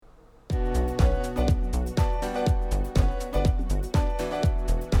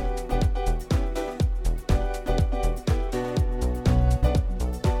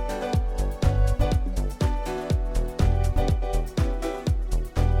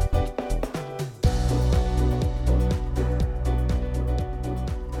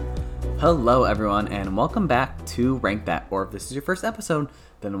Hello, everyone, and welcome back to Rank That. Or if this is your first episode,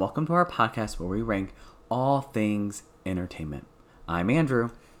 then welcome to our podcast where we rank all things entertainment. I'm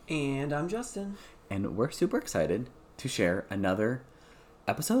Andrew. And I'm Justin. And we're super excited to share another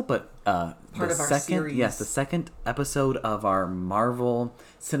episode, but part of our series. Yes, the second episode of our Marvel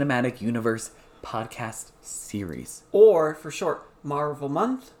Cinematic Universe podcast series. Or, for short, Marvel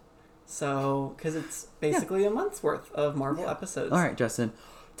Month. So, because it's basically a month's worth of Marvel episodes. All right, Justin,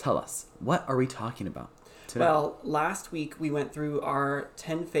 tell us, what are we talking about today? Well, last week we went through our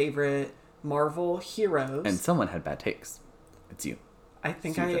 10 favorite Marvel heroes. And someone had bad takes. It's you. I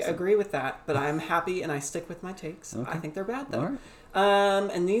think I agree with that, but I'm happy and I stick with my takes. Okay. I think they're bad, though. All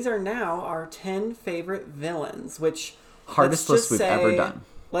right. And these are now our 10 favorite villains, which... hardest list we've ever done.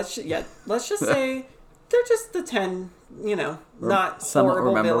 Let's just say they're just the 10, not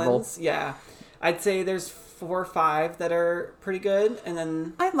horrible villains. Yeah. I'd say there's 4 or 5 that are pretty good, and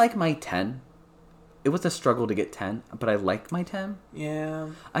then... I like my 10. It was a struggle to get 10, but I like my 10. Yeah.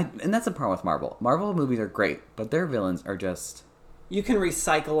 And that's the problem with Marvel. Marvel movies are great, but their villains are just... You can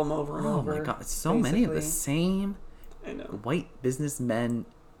recycle them over and over. Oh my god, so many of the same white businessmen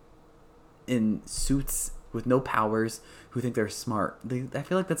in suits with no powers who think they're smart. I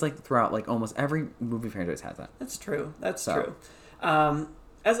feel like that's like throughout like almost every movie franchise has that. That's true. That's true.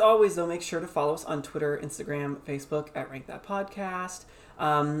 As always, though, make sure to follow us on Twitter, Instagram, Facebook at Rank That Podcast.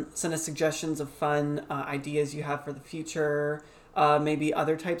 Send us suggestions of fun ideas you have for the future. Maybe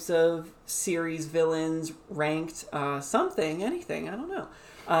other types of series villains ranked, anything. I don't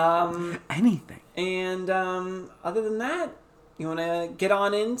know. Anything. And other than that, you want to get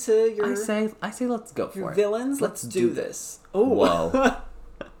on into your... I say let's go for your it. Villains? Let's do this. Oh, whoa.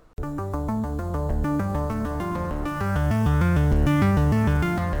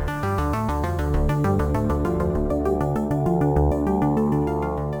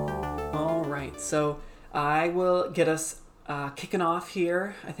 All right, so I will get us kicking off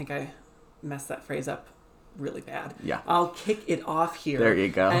here. I think I messed that phrase up really bad. Yeah. I'll kick it off here. There you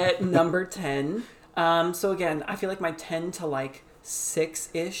go. At number 10. So again, I feel like my 10 to like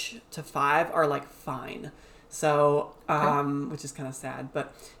 6-ish to 5 are like fine. So, which is kind of sad.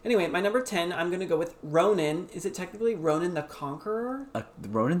 But anyway, my number 10, I'm going to go with Ronan. Is it technically Ronan the Conqueror?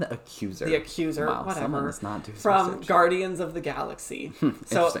 Ronan the Accuser. The Accuser, wow, whatever. Let's not do from research. Guardians of the Galaxy.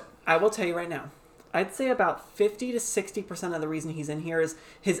 So I will tell you right now, I'd say about 50 to 60% of the reason he's in here is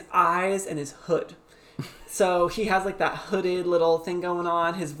his eyes and his hood. So he has like that hooded little thing going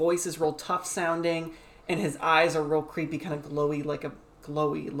on. His voice is real tough sounding, and his eyes are real creepy, kind of glowy, like a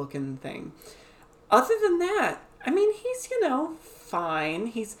glowy looking thing. Other than that, I mean, he's, fine.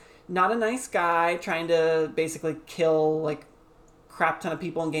 He's not a nice guy trying to basically kill like crap ton of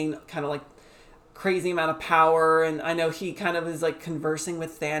people and gain kind of like crazy amount of power. And I know he kind of is like conversing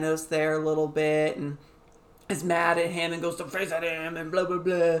with Thanos there a little bit and is mad at him and goes to face at him and blah, blah,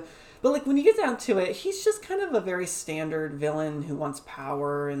 blah. But, like, when you get down to it, he's just kind of a very standard villain who wants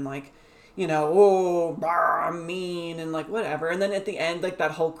power and, like, I'm mean and, like, whatever. And then at the end, like, that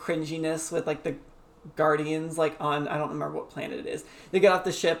whole cringiness with, like, the Guardians, like, on, I don't remember what planet it is. They get off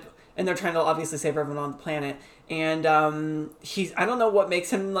the ship, and they're trying to obviously save everyone on the planet. And I don't know what makes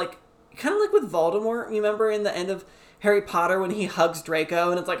him, like, kind of like with Voldemort, remember, in the end of Harry Potter when he hugs Draco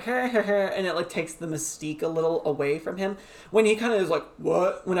and it's like, and it like takes the mystique a little away from him. When he kind of is like,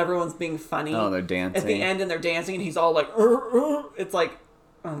 what? When everyone's being funny. Oh, they're dancing. At the end and they're dancing and he's all like, it's like,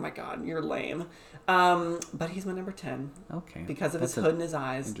 oh my God, you're lame. But he's my number 10. Okay. Because of his hood and his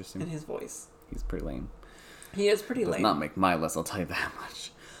eyes and his voice. He's pretty lame. He is pretty lame. Does not make my list, I'll tell you that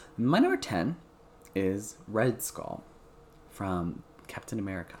much. My number 10 is Red Skull from Captain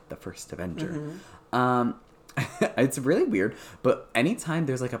America, the First Avenger. Mm-hmm. It's really weird, but anytime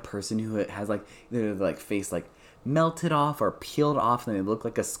there's like a person who has like their like face like melted off or peeled off and they look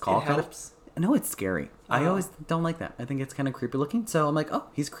like a skull, it helps. No, it's scary. I always don't like that. I think it's kind of creepy looking. So I'm like, oh,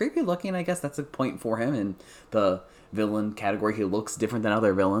 he's creepy looking. I guess that's a point for him in the villain category. He looks different than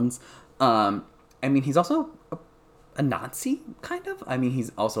other villains. I mean, he's also a Nazi kind of. I mean,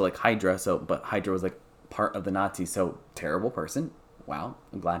 he's also like Hydra. But Hydra was like part of the Nazis. So terrible person. Wow,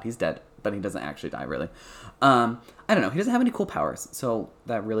 I'm glad he's dead. But he doesn't actually die, really. I don't know. He doesn't have any cool powers, so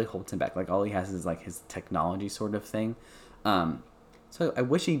that really holds him back. Like, all he has is, like, his technology sort of thing. So I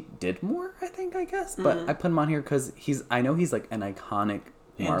wish he did more, I guess. But I put him on here because I know he's, like, an iconic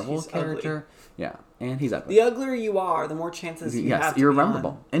Marvel character. Ugly. Yeah, and he's ugly. The uglier you are, the more chances you have to you're be memorable.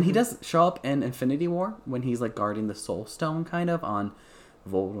 on. And he does show up in Infinity War when he's, like, guarding the Soul Stone, kind of, on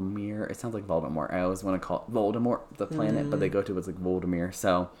Voldemort. It sounds like Voldemort. I always want to call it Voldemort, the planet, but they go to it's like Voldemort.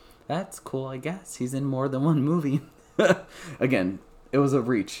 So that's cool, I guess. He's in more than one movie. Again, it was a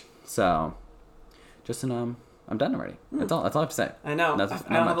reach. So, Justin, I'm done already. That's all I have to say. I know. I don't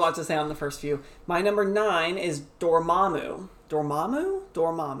have a lot to say on the first few. My number 9 is Dormammu.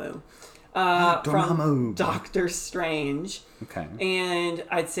 Dormammu. From Doctor Strange. Okay. And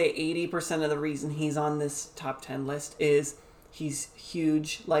I'd say 80% of the reason he's on this top 10 list is he's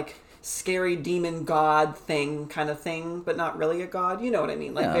huge, like scary demon god thing kind of thing, but not really a god. You know what I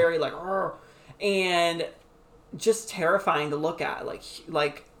mean? Like very like, "Arr," and just terrifying to look at.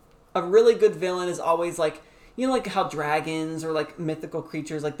 Like a really good villain is always like, you know, like how dragons or like mythical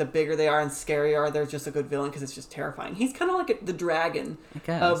creatures, like the bigger they are and scarier, they're just a good villain because it's just terrifying. He's kind of like the dragon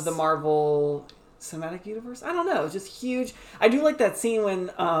of the Marvel Cinematic Universe. I don't know, it's just huge. I do like that scene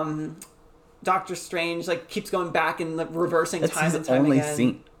when Doctor Strange like keeps going back and reversing time and time again.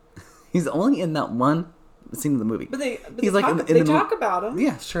 Scene. He's only in that one scene of the movie. But they talk about him.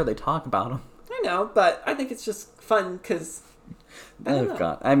 Yeah, sure, they talk about him. I know, but I think it's just fun because. Oh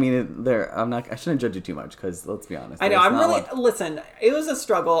God! I mean, I shouldn't judge you too much because let's be honest. I know. Listen. It was a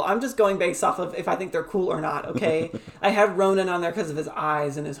struggle. I'm just going based off of if I think they're cool or not. Okay. I had Ronan on there because of his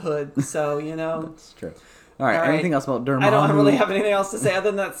eyes and his hood. So you know. That's true. All right. Anything else about Dormammu? I don't really have anything else to say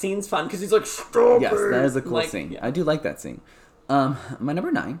other than that scene's fun because he's like stupid. Yes, that is a cool scene. Yeah. I do like that scene. My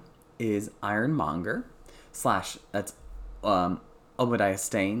number 9 is Ironmonger / that's Obadiah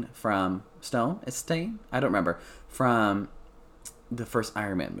Stane from Stone. Is Stane? I don't remember from the first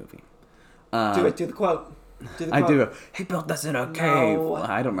Iron Man movie. Do the quote. I do. He built this in a cave. No.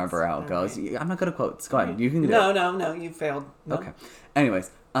 I don't remember how it goes. Right. I'm not good at quotes. Go ahead. You can do it. No. You failed. No. Okay. Anyways,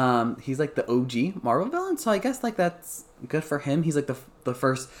 he's like the OG Marvel villain, so I guess like that's good for him. He's like the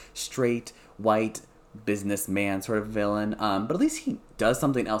first straight white businessman sort of villain. But at least he does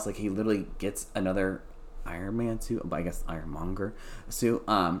something else. Like he literally gets another Iron Man suit, I guess Ironmonger suit.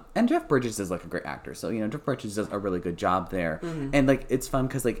 And Jeff Bridges is like a great actor, so you know Jeff Bridges does a really good job there. Mm-hmm. And like it's fun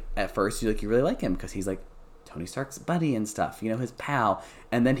because like at first you really like him because he's like Tony Stark's buddy and stuff, you know, his pal,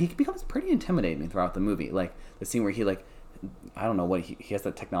 and then he becomes pretty intimidating throughout the movie. Like the scene where he like, I don't know what he has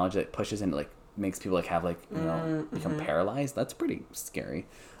that technology that pushes and like makes people like have like you know become paralyzed. That's pretty scary.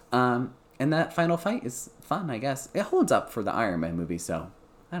 And that final fight is fun, I guess. It holds up for the Iron Man movie, so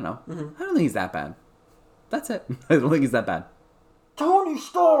I don't know. I don't think he's that bad. That's it. I don't think he's that bad. Tony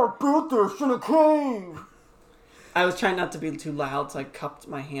Stark built this in a cave. I was trying not to be too loud, so I cupped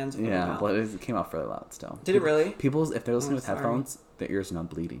my hands. Yeah, but it came out fairly loud still. Did it really? People, if they're listening with headphones, their ears are not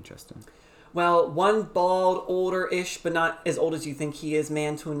bleeding, Justin. Well, one bald, older-ish, but not as old as you think he is,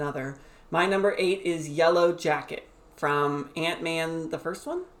 man to another. My number 8 is Yellow Jacket from Ant-Man, the first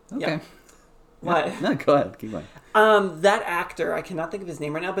one? Okay. Yep. What? No, go ahead. Keep going. That actor, I cannot think of his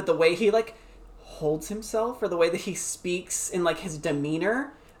name right now, but the way he, like, holds himself or the way that he speaks in, like, his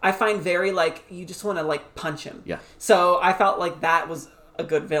demeanor, I find very, like, you just want to, like, punch him. Yeah. So I felt like that was a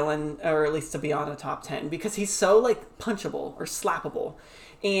good villain, or at least to be on a top 10, because he's so, like, punchable or slappable.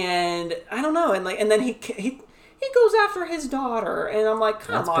 And I don't know, and then he goes after his daughter, and I'm like,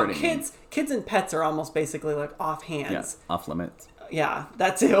 come on, kids and pets are almost basically, like, off hands. Yeah, off limits. Yeah,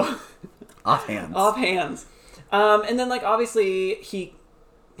 that too. Off hands. Off hands. And then, like, obviously he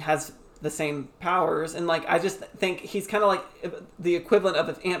has the same powers, and like I just think he's kind of like the equivalent of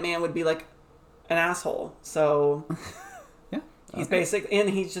if Ant-Man would be like an asshole. So yeah, he's basic, and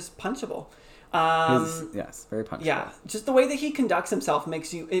he's just punchable. Yes, very punchable. Yeah, just the way that he conducts himself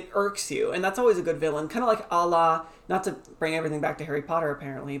it irks you, and that's always a good villain. Kind of like a la, not to bring everything back to Harry Potter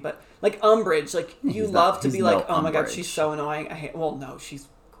apparently, but like Umbridge. Like you love to be like, oh my god, she's so annoying. No, she's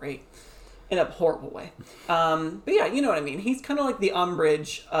great. In a horrible way. But yeah, you know what I mean. He's kind of like the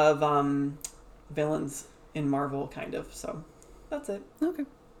Umbridge of villains in Marvel, kind of. So that's it. Okay.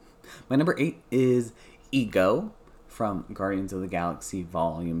 My number 8 is Ego from Guardians of the Galaxy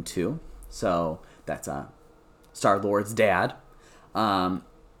Volume 2. So that's Star-Lord's dad. And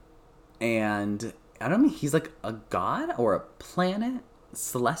I don't know, he's like a god or a planet?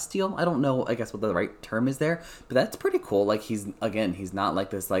 Celestial? I don't know, I guess, what the right term is there. But that's pretty cool. Like, he's not like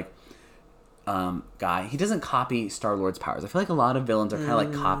this, like, guy. He doesn't copy Star-Lord's powers. I feel like a lot of villains are kind of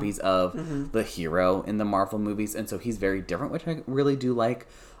like copies of the hero in the Marvel movies, and so he's very different, which I really do like.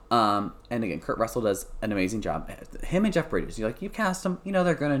 And again, Kurt Russell does an amazing job. Him and Jeff Bridges, you cast them, you know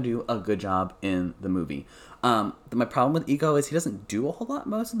they're gonna do a good job in the movie. My problem with Ego is he doesn't do a whole lot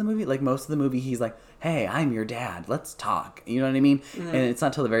most of the movie. Like most of the movie, he's like, "Hey, I'm your dad. Let's talk." You know what I mean? And it's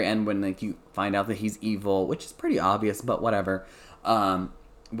not till the very end when like you find out that he's evil, which is pretty obvious, but whatever.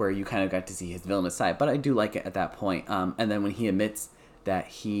 Where you kind of got to see his villainous side, but I do like it at that point. And then when he admits that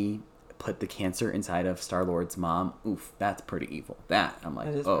he put the cancer inside of Star-Lord's mom, oof, that's pretty evil. That I'm like,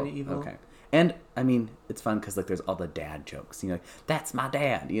 that is pretty evil. Okay. And I mean, it's fun because like there's all the dad jokes. You know, like, that's my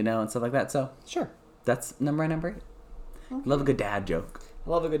dad, you know, and stuff like that. So sure, that's number 8. Okay. Love a good dad joke.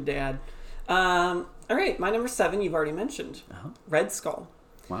 Love a good dad. All right, my number 7 you've already mentioned. Red Skull.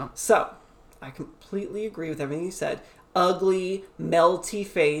 Wow. So I completely agree with everything you said. Ugly, melty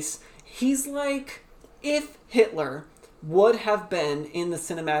face. He's like if Hitler would have been in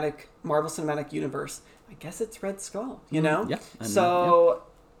the Marvel Cinematic Universe. I guess it's Red Skull, you know? Yeah. So,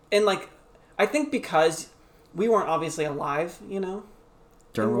 and like, I think because we weren't obviously alive, you know?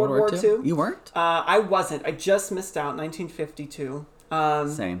 During World War II? You weren't? I wasn't. I just missed out 1952.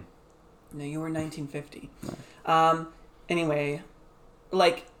 Same. No, you were 1950. No. Anyway,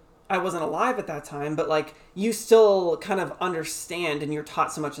 like, I wasn't alive at that time, but like, you still kind of understand and you're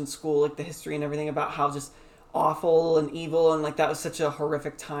taught so much in school, like the history and everything about how just awful and evil and like that was such a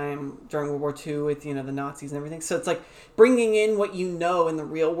horrific time during World War II with, you know, the Nazis and everything. So it's like bringing in what you know in the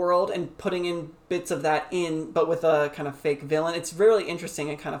real world and putting in bits of that in, but with a kind of fake villain. It's really interesting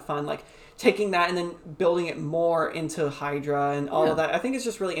and kind of fun, like taking that and then building it more into Hydra and all of that. I think it's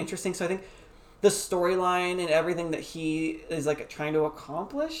just really interesting. So I think the storyline and everything that he is like trying to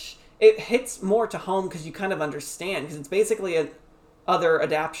accomplish, it hits more to home because you kind of understand, because it's basically an other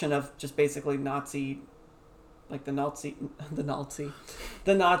adaptation of just basically Nazi, like the Nazi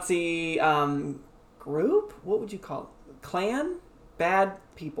group. What would you call it? Clan? Bad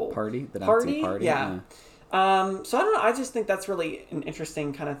people. Party? The Nazi party? Yeah. So I don't know. I just think that's really an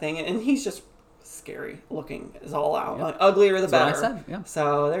interesting kind of thing. And he's just scary looking is all out. Yep. Like, uglier the better. That's what I said, yeah.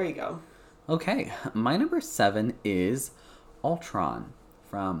 So there you go. Okay. My number 7 is Ultron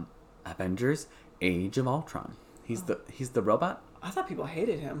from Avengers Age of Ultron. He's the robot. I thought people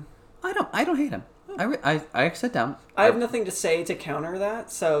hated him. I don't hate him. I sit down. I have nothing to say to counter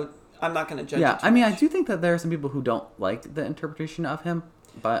that, so I'm not going to judge. Yeah, I mean, I do think that there are some people who don't like the interpretation of him,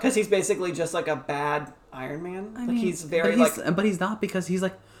 but because he's basically just like a bad Iron Man. I mean, he's very but he's not, because he's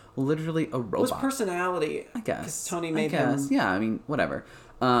like literally a robot. His personality, I guess. 'Cause Tony made him. Yeah, I mean, whatever.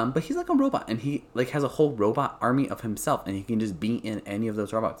 But he's like a robot, and he like has a whole robot army of himself, and he can just be in any of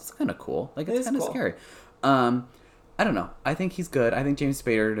those robots. It's kind of cool. Like it's kind of scary. I don't know. I think he's good. I think James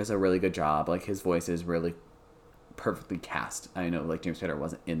Spader does a really good job. Like his voice is really perfectly cast. I know like James Spader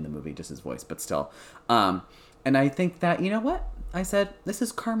wasn't in the movie, just his voice, but still. And I think that, you know what? I said, this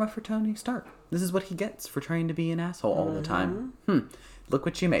is karma for Tony Stark. This is what he gets for trying to be an asshole all the time. Look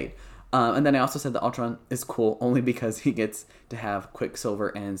what you made. And then I also said that Ultron is cool only because he gets to have Quicksilver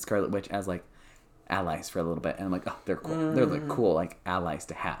and Scarlet Witch as like allies for a little bit, and I'm like, oh, they're cool. They're like cool like allies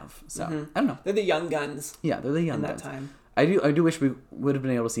to have. So I don't know. They're the young guns. Yeah, they're the young in guns. That time. I do wish we would have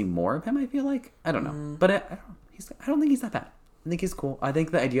been able to see more of him. I feel like I don't know, but I don't think he's that bad. I think he's cool. I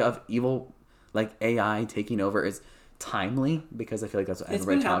think the idea of evil like AI taking over is timely, because I feel like that's what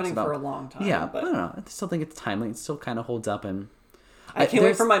everybody talks about. It's been happening for a long time. Yeah, but I don't know. I still think it's timely. It still kind of holds up, and I can't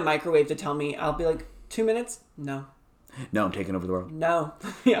wait for my microwave to tell me. I'll be like, 2 minutes? No, I'm taking over the world. No.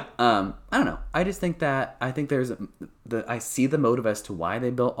 Yeah. I don't know. I just think that I see the motive as to why they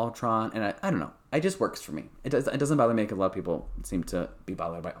built Ultron, and I don't know. It just works for me. It doesn't bother me, because a lot of people seem to be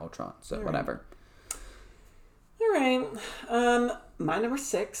bothered by Ultron. So whatever. All right. My number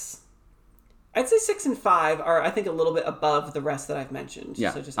 6. I'd say 6 and 5 are, I think, a little bit above the rest that I've mentioned.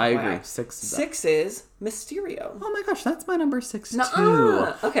 Yeah, so just I agree. FYI. 6 is Mysterio. Oh my gosh, that's my number 6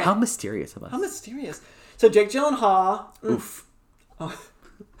 Nuh-uh. too. Okay. How mysterious of us. How mysterious. So Jake Gyllenhaal. Oof. Oh.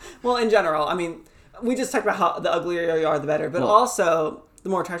 Well, in general, I mean, we just talked about how the uglier you are, the better. But also, the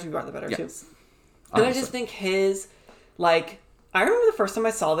more attractive you are, the better, too. And I just think his, like... I remember the first time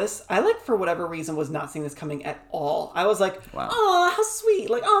I saw this, I, like, for whatever reason, was not seeing this coming at all. I was like, wow. Oh, how sweet.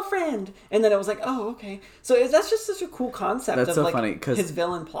 Like, oh, friend. And then it was like, oh, okay. So that's just such a cool concept that's of, so like, funny, his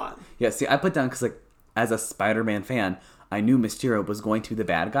villain plot. Yeah, see, I put down, because, like, as a Spider-Man fan, I knew Mysterio was going to be the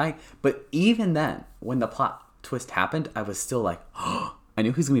bad guy. But even then, when the plot twist happened, I was still like, oh, I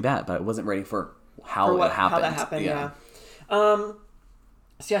knew he was going to be bad, but I wasn't ready for how it happened. How that happened, yeah.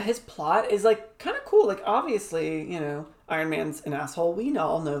 So, yeah, his plot is, like, kind of cool. Like, obviously, you know, Iron Man's an asshole. We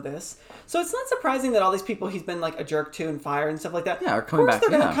all know this. So it's not surprising that all these people he's been, like, a jerk to and fired and stuff like that. Yeah, are coming back. Of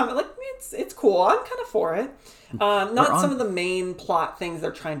course they're going to come. Like, it's cool. I'm kind of for it. Not some of the main plot things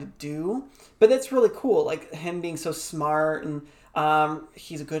they're trying to do, but that's really cool. Like, him being so smart, and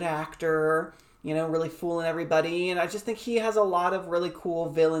he's a good actor, you know, really fooling everybody. And I just think he has a lot of really cool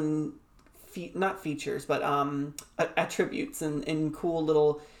villain not features, but attributes and cool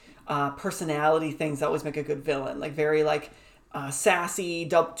little personality things that always make a good villain. Like very like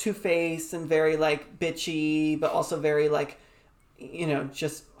sassy, two-faced, and very like bitchy, but also very like, you know,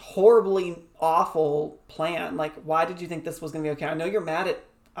 just horribly awful plan. Like, why did you think this was going to be okay? I know you're mad at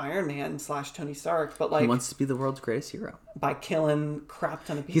Iron Man / Tony Stark, but He wants to be the world's greatest hero by killing crap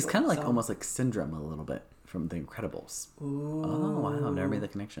ton of people. He's kind of like almost like Syndrome a little bit from The Incredibles. Ooh. Oh wow, I've never made the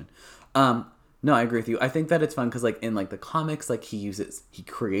connection. No, I agree with you. I think that it's fun because like in like the comics, like he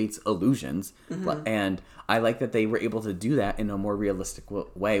creates illusions, and I like that they were able to do that in a more realistic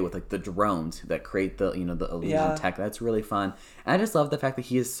way with like the drones that create the the illusion tech. That's really fun. And I just love the fact that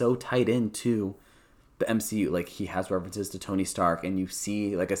he is so tied into the MCU. Like he has references to Tony Stark, and you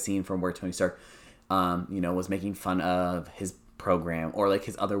see like a scene from where Tony Stark, was making fun of his program or like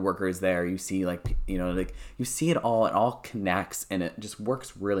his other workers there. You see like you see it all connects, and it just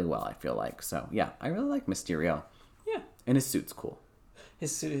works really well, I feel like. So yeah, I really like Mysterio. Yeah, and his suit's cool.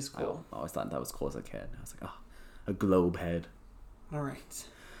 His suit is cool. I always thought that was cool as a kid. I was like, oh, a globe head. All right,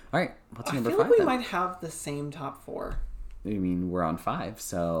 what's number 5? I feel like we might have the same top 4. You mean we're on 5,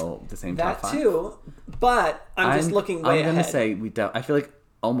 so the same that top 5 too, but I'm just looking way ahead. I'm gonna say I feel like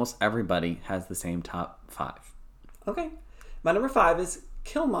almost everybody has the same top 5. Okay. My number 5 is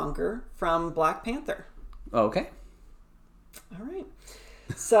Killmonger from Black Panther. Okay. All right.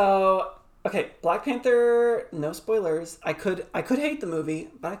 So, okay, Black Panther, no spoilers. I could hate the movie,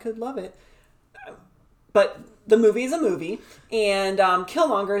 but I could love it. But the movie is a movie, and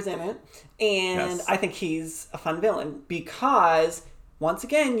Killmonger is in it, and yes. I think he's a fun villain because, once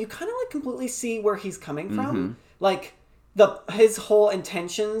again, you kind of like completely see where he's coming from. Mm-hmm. Like, his whole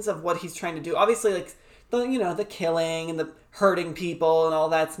intentions of what he's trying to do. Obviously, like, the killing and the hurting people and all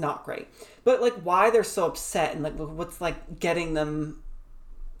that's not great. But like why they're so upset and like what's like getting them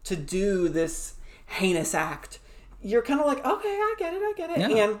to do this heinous act. You're kind of like, okay, I get it. Yeah.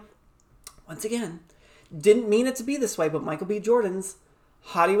 And once again, didn't mean it to be this way, but Michael B. Jordan's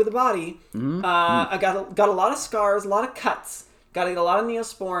hottie with a body. Mm-hmm. I got a lot of scars, a lot of cuts. Got to get a lot of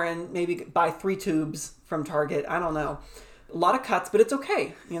Neosporin, maybe buy 3 tubes from Target. I don't know. A lot of cuts, but it's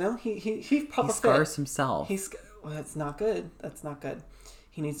okay. He probably scars himself. That's not good. That's not good.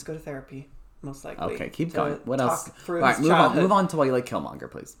 He needs to go to therapy, most likely. Okay, keep going. What else? All right, move on to why you like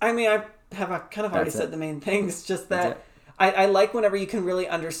Killmonger, please. I mean, I have kind of already said the main things. Just that I like whenever you can really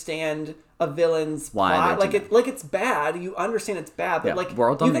understand a villain's plot. Like it's bad. You understand it's bad, but like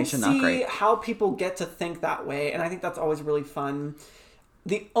world domination, you can see not great. how people get to think that way, and I think that's always really fun.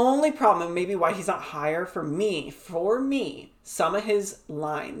 The only problem, and maybe why he's not higher for me, some of his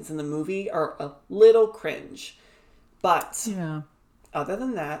lines in the movie are a little cringe. But other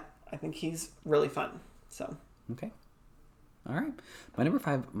than that, I think he's really fun. So okay. All right. My number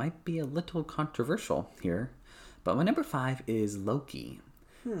 5 might be a little controversial here, but my number 5 is Loki.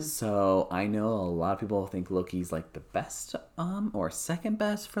 So I know a lot of people think Loki's like the best or second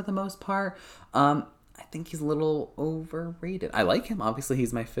best for the most part. I think he's a little overrated. I like him. Obviously,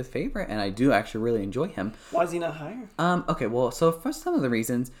 he's my 5th favorite, and I do actually really enjoy him. Why is he not higher? Okay, well, so for some of the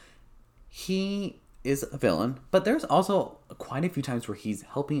reasons, he is a villain, but there's also quite a few times where he's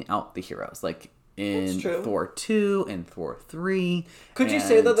helping out the heroes, like in Thor 2 and Thor 3. Could you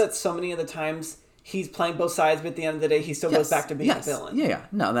say, though, that so many of the times he's playing both sides, but at the end of the day, he still goes back to being a villain? Yeah.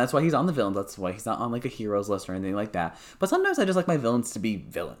 No, that's why he's on the villains. That's why he's not on like a heroes list or anything like that. But sometimes I just like my villains to be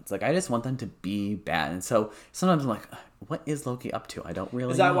villains. Like I just want them to be bad. And so sometimes I'm like, what is Loki up to? I don't really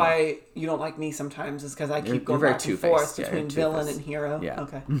know. Is that why you don't like me sometimes? Is because I keep going back and forth between villain and hero? Yeah.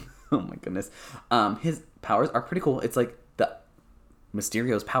 Okay. Oh my goodness. His powers are pretty cool. It's like the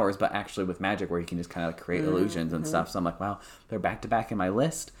Mysterio's powers, but actually with magic where he can just kind of create illusions and stuff. So I'm like, wow, they're back to back in my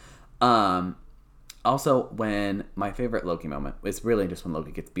list. Also, when my favorite Loki moment is really just when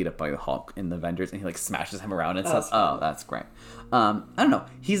Loki gets beat up by the Hulk in the Avengers and he like smashes him around and stuff. Oh, that's great. I don't know.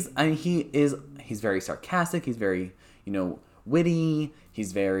 He's very sarcastic. He's very, witty.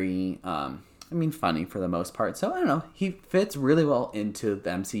 He's very, funny for the most part. So I don't know. He fits really well into the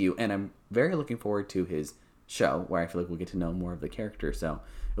MCU, and I'm very looking forward to his show where I feel like we'll get to know more of the character. So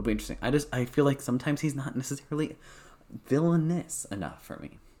it'll be interesting. I feel like sometimes he's not necessarily villainous enough for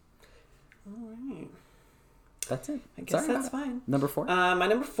me. All right. That's it. I guess that's fine. Number 4? My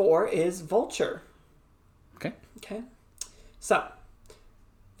number 4 is Vulture. Okay. So,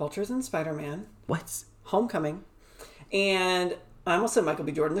 Vulture's in Spider-Man. What? Homecoming. And I almost said Michael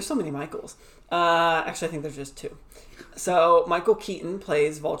B. Jordan. There's so many Michaels. Actually, I think there's just 2. So, Michael Keaton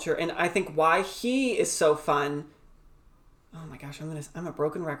plays Vulture. And I think why he is so fun... Oh my gosh, I'm a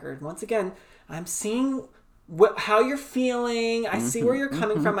broken record. Once again, I'm seeing... how you're feeling. I see where you're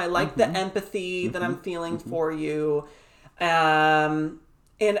coming from. I like the empathy that I'm feeling for you. And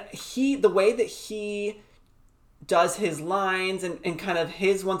the way that he does his lines and kind of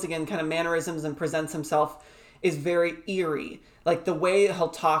his, once again, kind of mannerisms and presents himself is very eerie. Like the way he'll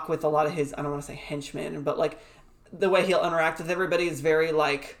talk with a lot of his, I don't want to say henchmen, but like the way he'll interact with everybody is very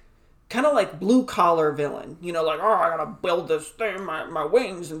like, kind of like blue collar villain, you know, like, oh, I gotta build this thing, my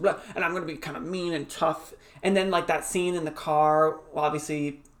wings, and blah, and I'm gonna be kind of mean and tough. And then like that scene in the car, well,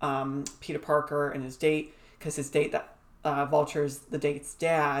 obviously Peter Parker and his date, because his date, that Vulture's the date's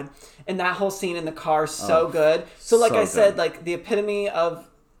dad, and that whole scene in the car is so good. So like I said, like the epitome of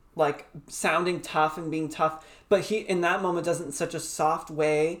like sounding tough and being tough, but he in that moment does it in such a soft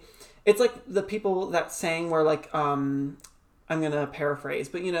way. It's like the people that sang were like, I'm going to paraphrase,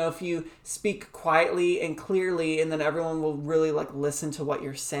 but you know, if you speak quietly and clearly and then everyone will really like listen to what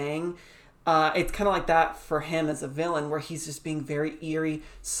you're saying. It's kind of like that for him as a villain, where he's just being very eerie,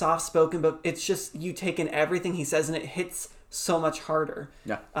 soft-spoken, but it's just you take in everything he says and it hits so much harder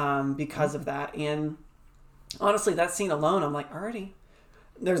because of that. And honestly, that scene alone, I'm like, already,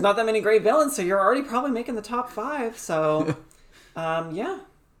 there's not that many great villains, so you're already probably making the top 5. So, yeah.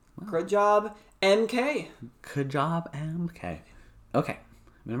 Good job, MK. Good job, MK. Okay,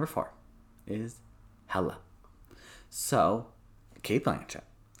 number 4 is Hela. So, Cate Blanchett.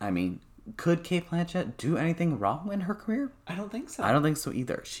 I mean, could Cate Blanchett do anything wrong in her career? I don't think so. I don't think so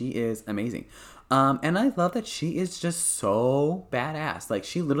either. She is amazing. And I love that she is just so badass. Like,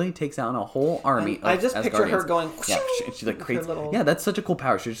 she literally takes out a whole army of I just picture her going... Yeah, she like creates... Yeah, that's such a cool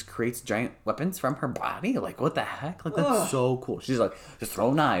power. She just creates giant weapons from her body. Like, what the heck? Like, that's so cool. She's like, just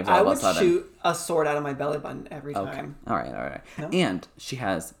throw knives all of a sudden. I would shoot a sword out of my belly button every time. Okay. All right. No? And she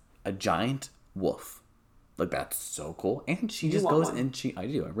has a giant wolf. Like, that's so cool. And she just goes and I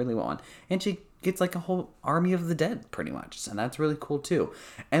do. I really want one. And she gets like a whole army of the dead, pretty much. And that's really cool, too.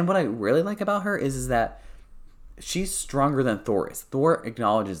 And what I really like about her is that she's stronger than Thor is. Thor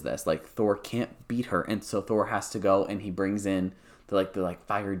acknowledges this. Like, Thor can't beat her. And so Thor has to go and he brings in the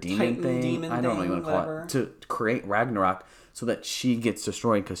fire demon Titan thing. I don't know what you want to call it. To create Ragnarok so that she gets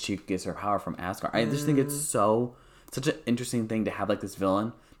destroyed because she gets her power from Asgard. I just think it's such an interesting thing to have like this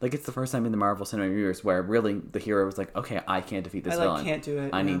villain. Like, it's the first time in the Marvel Cinematic Universe where really the hero was like, okay, I can't defeat this villain. I can't do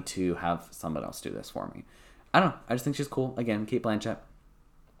it. I need to have someone else do this for me. I don't know. I just think she's cool. Again, Cate Blanchett.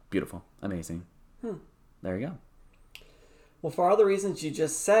 Beautiful. Amazing. There you go. Well, for all the reasons you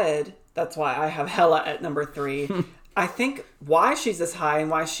just said, that's why I have Hela at number 3. I think why she's this high and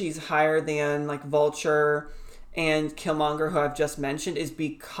why she's higher than like Vulture and Killmonger, who I've just mentioned, is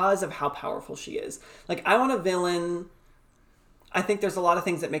because of how powerful she is. Like, I want a villain... I think there's a lot of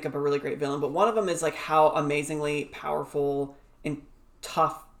things that make up a really great villain, but one of them is like how amazingly powerful and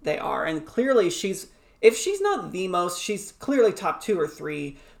tough they are. And clearly if she's not the most, she's clearly top 2 or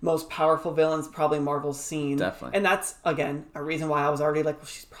 3 most powerful villains probably Marvel's seen. Definitely. And that's, again, a reason why I was already like, well,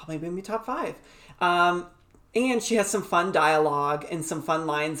 she's probably going to be top 5. And she has some fun dialogue and some fun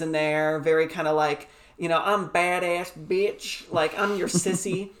lines in there. Very kind of like, you know, I'm badass bitch. Like, I'm your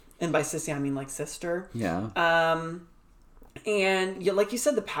sissy. And by sissy, I mean like sister. Yeah. And like you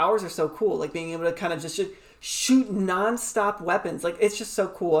said, the powers are so cool. Like being able to kind of just shoot non-stop weapons. Like, it's just so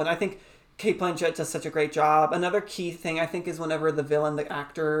cool. And I think Cate Blanchett does such a great job. Another key thing I think is whenever the villain, the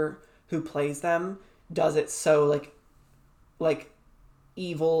actor who plays them, does it so like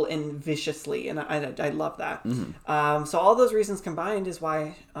evil and viciously. And I love that. Mm-hmm. So all those reasons combined is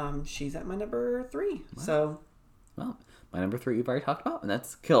why she's at my number 3. Wow. So, well, my number 3 you've already talked about, and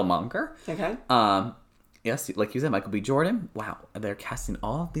that's Killmonger. Okay. Yes, like you said, Michael B. Jordan. Wow, they're casting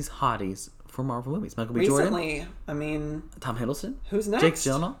all of these hotties for Marvel movies. Michael B. Recently, Jordan. I mean... Tom Hiddleston. Who's next? Jake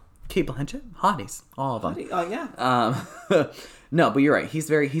Gyllenhaal. Cate Blanchett. Hotties. All of them. Oh, yeah. No, but you're right. He's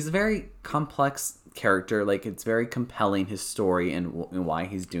a very complex character. Like, it's very compelling, his story and why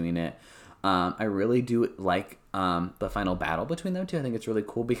he's doing it. I really do like the final battle between them two. I think it's really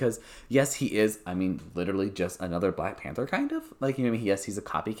cool because, yes, he is, I mean, literally just another Black Panther, kind of. Like, you know what I mean? Yes, he's a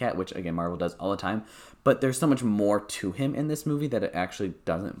copycat, which, again, Marvel does all the time. But there's so much more to him in this movie that it actually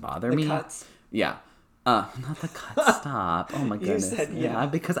doesn't bother me. The cuts? Yeah. Not the cuts. Stop. Oh, my goodness. You said yeah.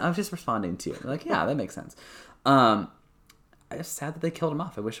 Because I was just responding to you. Like, yeah, that makes sense. It's sad that they killed him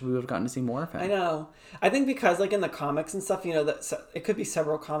off. I wish we would have gotten to see more of him. I know. I think because, like, in the comics and stuff, you know, that it could be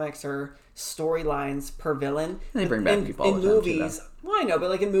several comics or storylines per villain. And they bring back people all the time, movies. Too, well, I know, but,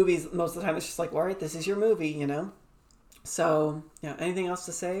 like, in movies, most of the time, it's just like, well, all right, this is your movie, you know? So, yeah. Anything else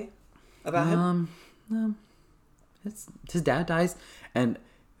to say about him? No. His dad dies, and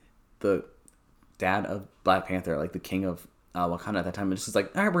the dad of Black Panther, like, the king of Wakanda at that time, is just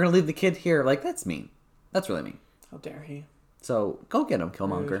like, all right, we're going to leave the kid here. Like, that's mean. That's really mean. How dare he? So, go get him,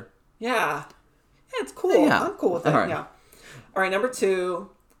 Killmonger. Rude. Yeah, it's cool. Yeah. I'm cool with it. All right. Yeah. All right, number 2,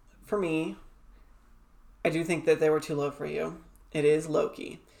 for me, I do think that they were too low for you. It is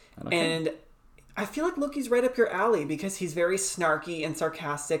Loki. Okay. And I feel like Loki's right up your alley because he's very snarky and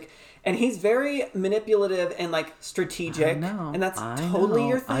sarcastic, and he's very manipulative and like strategic. And that's totally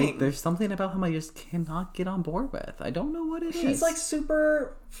your thing. There's something about him I just cannot get on board with. I don't know what it is. He's like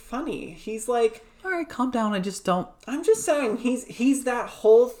super funny. He's like, all right, calm down. I just don't. I'm just saying he's that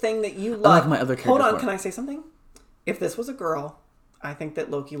whole thing that you love. I like my other characters. Hold on, can I say something? If this was a girl, I think that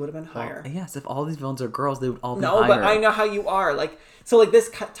Loki would have been higher. Well, yes, if all these villains are girls, they would all be higher. No, but I know how you are. Like, so like this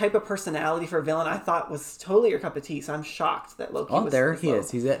type of personality for a villain, I thought was totally your cup of tea. So I'm shocked that Loki was there he low.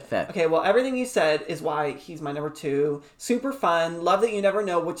 is. He's at Fed. Okay, well, everything you said is why he's my number 2. Super fun. Love that you never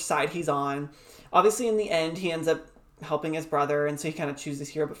know which side he's on. Obviously, in the end, he ends up helping his brother, and so he kind of chooses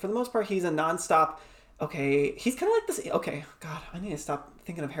hero. But for the most part, he's a nonstop. Okay, he's kind of like this. Okay, God, I need to stop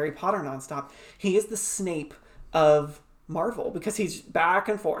thinking of Harry Potter nonstop. He is the Snape of Marvel because he's back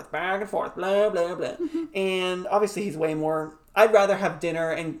and forth, blah, blah, blah. And obviously he's way more... I'd rather have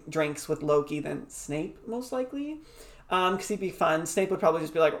dinner and drinks with Loki than Snape, most likely. Because he'd be fun. Snape would probably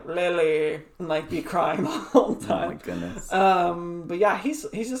just be like, Lily, and like be crying the whole time. Oh my goodness. But yeah, he's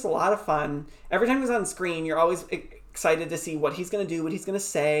just a lot of fun. Every time he's on screen, you're always excited to see what he's going to do, what he's going to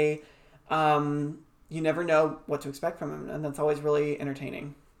say. You never know what to expect from him, and that's always really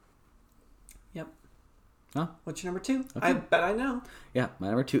entertaining. Yep. Huh? What's your number 2? Okay. I bet I know. Yeah, my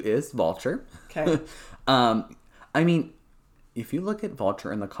number 2 is Vulture. Okay. I mean, if you look at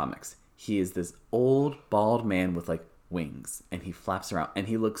Vulture in the comics, he is this old, bald man with like wings, and he flaps around, and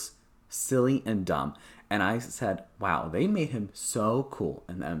he looks silly and dumb. And I said, wow, they made him so cool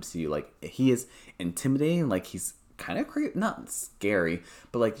in the MCU. Like, he is intimidating, like he's kind of creepy, not scary,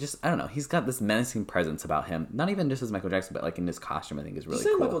 but like just, I don't know, he's got this menacing presence about him, not even just as Michael Jackson, but like in his costume. I think is really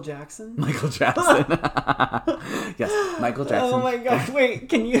cool. Michael Jackson? Michael Jackson. Yes, Michael Jackson. Oh my god, wait,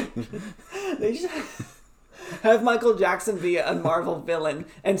 can you... They should have Michael Jackson be a Marvel villain,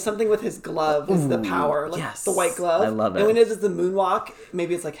 and something with his glove is the power, like yes. the white glove. I love it. And when it is the moonwalk,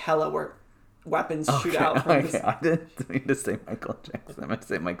 maybe it's like Hella, where weapons shoot out from his... I didn't mean to say Michael Jackson. I meant to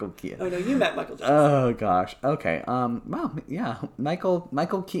say Michael Keaton. Oh no, you meant Michael Jackson. Oh gosh. Okay. Wow. Yeah.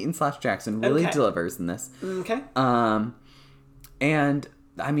 Michael Keaton / Jackson really delivers in this. Okay. And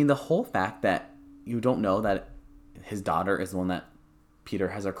I mean the whole fact that you don't know that his daughter is the one that Peter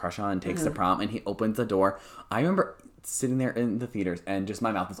has a crush on and takes to prom, and he opens the door. I remember sitting there in the theaters and just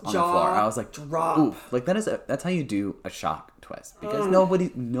my mouth was on the floor. I was like, drop. Ooh, like that's how you do a shock twist, because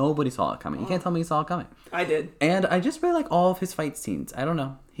nobody saw it coming. You can't tell me you saw it coming. I did. And I just really like all of his fight scenes. I don't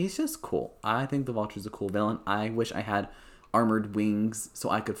know. He's just cool. I think the Vulture's a cool villain. I wish I had armored wings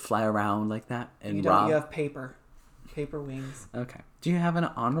so I could fly around like that and you don't. You have paper wings. Okay. Do you have an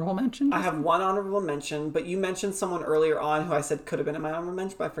honorable mention? I have one honorable mention, but you mentioned someone earlier on who I said could have been in my honorable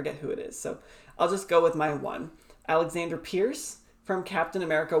mention, but I forget who it is. So I'll just go with my one. Alexander Pierce from Captain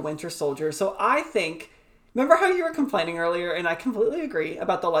America Winter Soldier. So I think, remember how you were complaining earlier, and I completely agree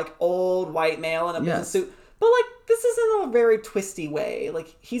about the like old white male in a business suit, but like this is in a very twisty way.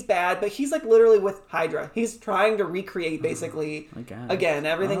 Like he's bad, but he's like literally with Hydra. He's trying to recreate basically again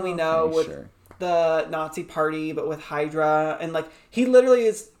everything we know with the Nazi party, but with Hydra, and like he literally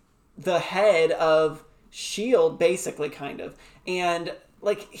is the head of SHIELD basically, kind of, and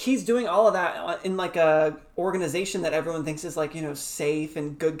like he's doing all of that in like a organization that everyone thinks is like, you know, safe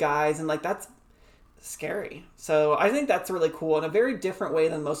and good guys, and like that's scary. So I think that's really cool in a very different way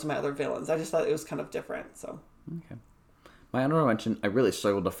than most of my other villains. I just thought it was kind of different. So okay, my honorable mention, I really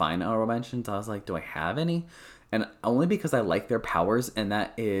struggled to find honorable mentions. I was like, do I have any? And only because I like their powers, and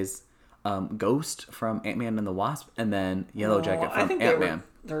that is Ghost from Ant-Man and the Wasp, and then Yellow Jacket from Ant-Man.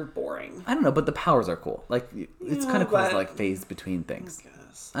 They're boring. I don't know, but the powers are cool. Like, it's kind of cool to like phase between things.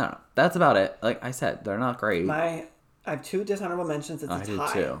 I don't know. That's about it. Like I said, they're not great. I have 2 dishonorable mentions. It's a tie.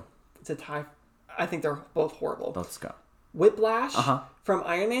 I do too. It's a tie. I think they're both horrible. Let's go. Whiplash from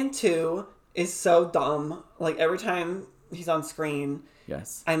Iron Man 2 is so dumb. Like every time he's on screen,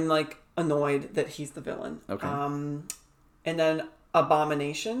 yes, I'm like annoyed that he's the villain. Okay. And then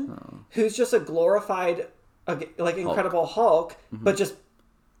Abomination, who's just a glorified, like Incredible Hulk, but just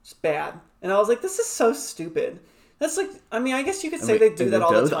bad. And I was like, this is so stupid. That's like, I mean, I guess you could say they do that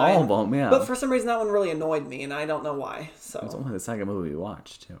all the time. All of them, yeah. But for some reason, that one really annoyed me, and I don't know why. So it's only the second movie we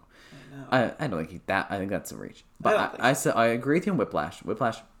watched too. I know. I don't think I think that's a reach. But I agree with you on Whiplash.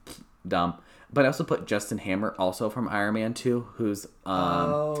 Whiplash, dumb. But I also put Justin Hammer, also from Iron Man 2, who's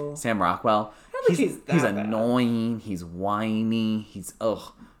Sam Rockwell. He's annoying. He's whiny. He's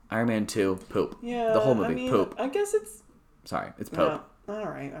Iron Man 2, poop. Yeah, the whole movie, poop. I guess it's... Sorry, it's poop. All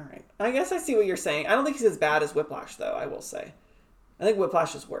right. I guess I see what you're saying. I don't think he's as bad as Whiplash, though, I will say. I think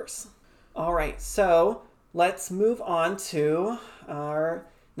Whiplash is worse. All right, so let's move on to our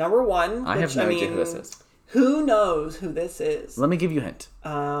Number 1, I have no idea who this is. Who knows who this is? Let me give you a hint.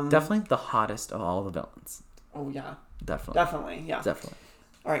 Definitely the hottest of all the villains. Oh, yeah. Definitely, yeah. Definitely.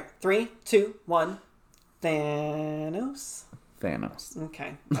 All right, 3, 2, 1. Thanos.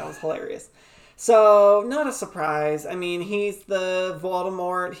 Okay, that was hilarious. So, not a surprise. I mean, he's the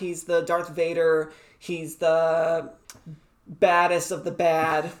Voldemort. He's the Darth Vader. He's the baddest of the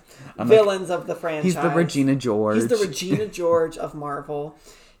bad villains of the franchise. He's the Regina George. He's the Regina George of Marvel.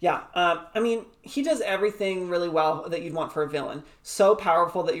 Yeah, I mean, he does everything really well that you'd want for a villain. So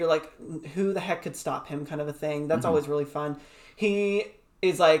powerful that you're like, who the heck could stop him kind of a thing. That's always really fun. He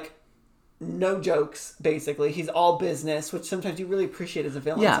is like, no jokes, basically. He's all business, which sometimes you really appreciate as a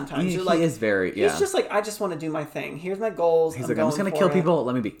villain. Yeah, sometimes he is very, He's just like, I just want to do my thing. Here's my goals. He's like, I'm just going to kill people.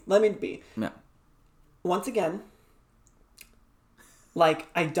 Let me be. Yeah. Once again, like,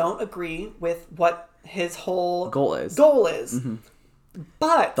 I don't agree with what his whole goal is. Mm-hmm.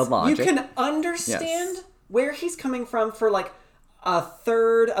 But the logic. You can understand where he's coming from for like a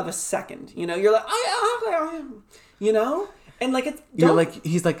third of a second. You know, you're like, you know? And like it's you're like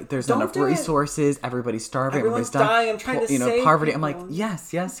he's like there's not enough resources, everybody's starving, everybody's dying. I'm trying to save poverty. people. I'm like,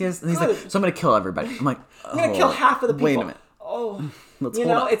 yes. And he's like, so I'm gonna kill everybody. I'm like, I'm gonna kill half of the people. Wait a minute. Let's you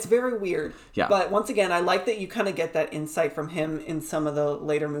know, it's very weird. Yeah. But once again, I like that you kind of get that insight from him in some of the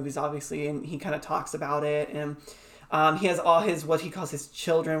later movies, obviously, and he kind of talks about it. And he has all his what he calls his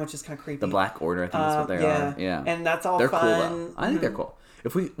children, which is kind of creepy. The Black Order, I think that's what they are. Yeah. And that's all they're fun. Cool, though. I think they're cool.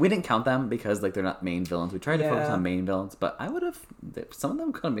 If we didn't count them because like they're not main villains, we tried to focus on main villains, but I would have some of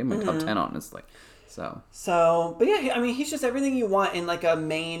them could be in my top 10 honestly. So but yeah, I mean he's just everything you want in like a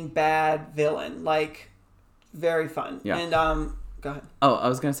main bad villain, like very fun. Yeah. And go ahead. Oh, I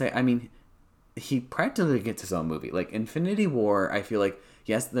was gonna say, I mean, he practically gets his own movie. Like Infinity War, I feel like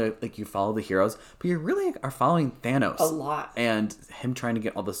yes, like you follow the heroes, but you really are following Thanos a lot and him trying to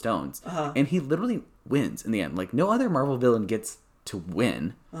get all the stones, and he literally wins in the end. Like no other Marvel villain gets to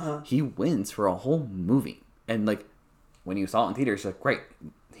win. He wins for a whole movie, and like when you saw it in theaters, you're like, great,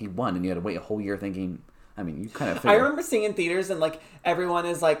 he won, and you had to wait a whole year thinking. I mean, you kind of. I remember seeing in theaters, and like everyone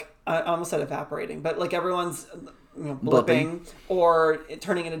is like, I almost said evaporating, but like everyone's blipping or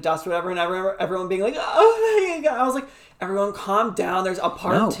turning into dust, or whatever. And I remember everyone being like, "Oh my god!" I was like, "Everyone, calm down. There's a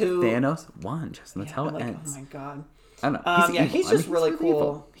part 2." Thanos won. Just that's how it like, ends. Oh my god! I don't know. He's just really cool.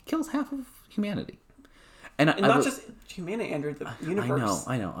 Evil. He kills half of humanity. And not just humanity, Andrew, the universe.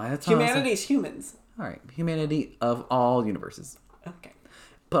 I know. Humanity's humans. All right. Humanity of all universes. Okay.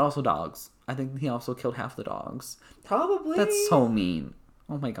 But also dogs. I think he also killed half the dogs. Probably. That's so mean.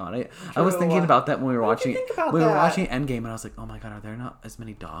 Oh my god. I was thinking about that when we were watching we were watching Endgame, and I was like, oh my god, are there not as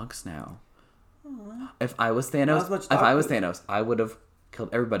many dogs now? Aww. If I was Thanos, I would have killed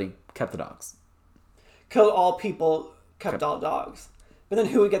everybody, kept the dogs. Killed all people, kept all dogs. But then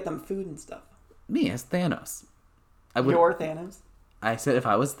who would get them food and stuff? Me as Thanos. You're Thanos? I said if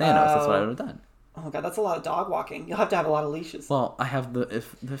I was Thanos, that's what I would have done. Oh my god, that's a lot of dog walking. You'll have to have a lot of leashes. Well, I have the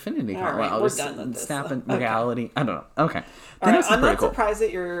Affinity card. Right, we're done with this. Snap in reality. I don't know. Okay. Right, I'm not surprised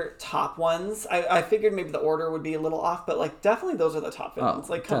at your top ones. I figured maybe the order would be a little off, but like definitely those are the top villains.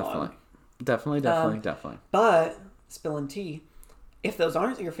 Like come on. Definitely. But spilling tea. If those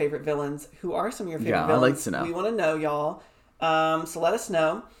aren't your favorite villains, who are some of your favorite villains? I'd like to know. We want to know, y'all. So let us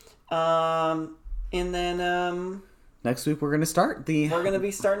know. And then next week we're gonna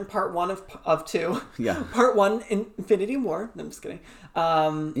be starting part 1 of 2. Yeah. Part 1 in Infinity War. No, I'm just kidding.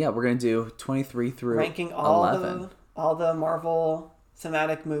 Yeah, we're gonna do 23 through ranking 11. all the Marvel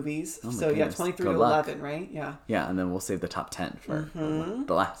cinematic movies. So yeah, 23 to 11, right? Yeah. Yeah, and then we'll save the top 10 for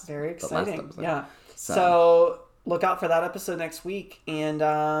the last. Very exciting. The last episode. Yeah. So look out for that episode next week, and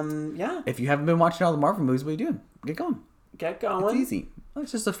yeah. If you haven't been watching all the Marvel movies, what are you doing? Get going. It's easy.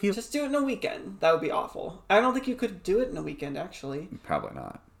 It's just a few. Just do it in a weekend. That would be awful. I don't think you could do it in a weekend, actually. Probably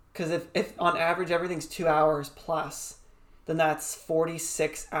not. Because if on average everything's 2 hours plus, then that's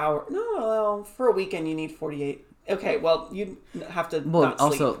 46 hours. No, for a weekend you need 48. Okay, well, you have to not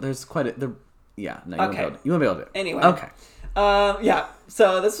also, sleep. There's quite a... you won't be able to do it. Anyway. Okay. Yeah,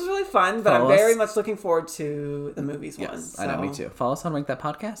 so this was really fun, but I'm very much looking forward to the movies one. Yes, I know, me too. Follow us on Rank That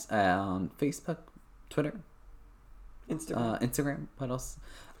Podcast on Facebook, Twitter, Instagram. What else?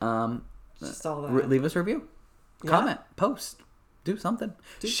 Just all that. Leave us a review. Comment. Post. Do something.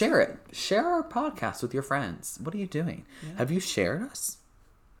 Share it. Share our podcast with your friends. What are you doing? Yeah. Have you shared us?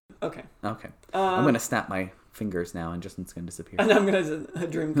 Okay. I'm going to snap my fingers now and Justin's going to disappear. And I'm going to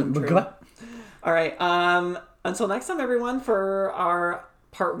dream come true. All right. Until next time, everyone, for our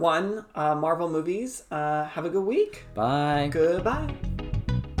part 1 Marvel movies. Have a good week. Bye. Goodbye.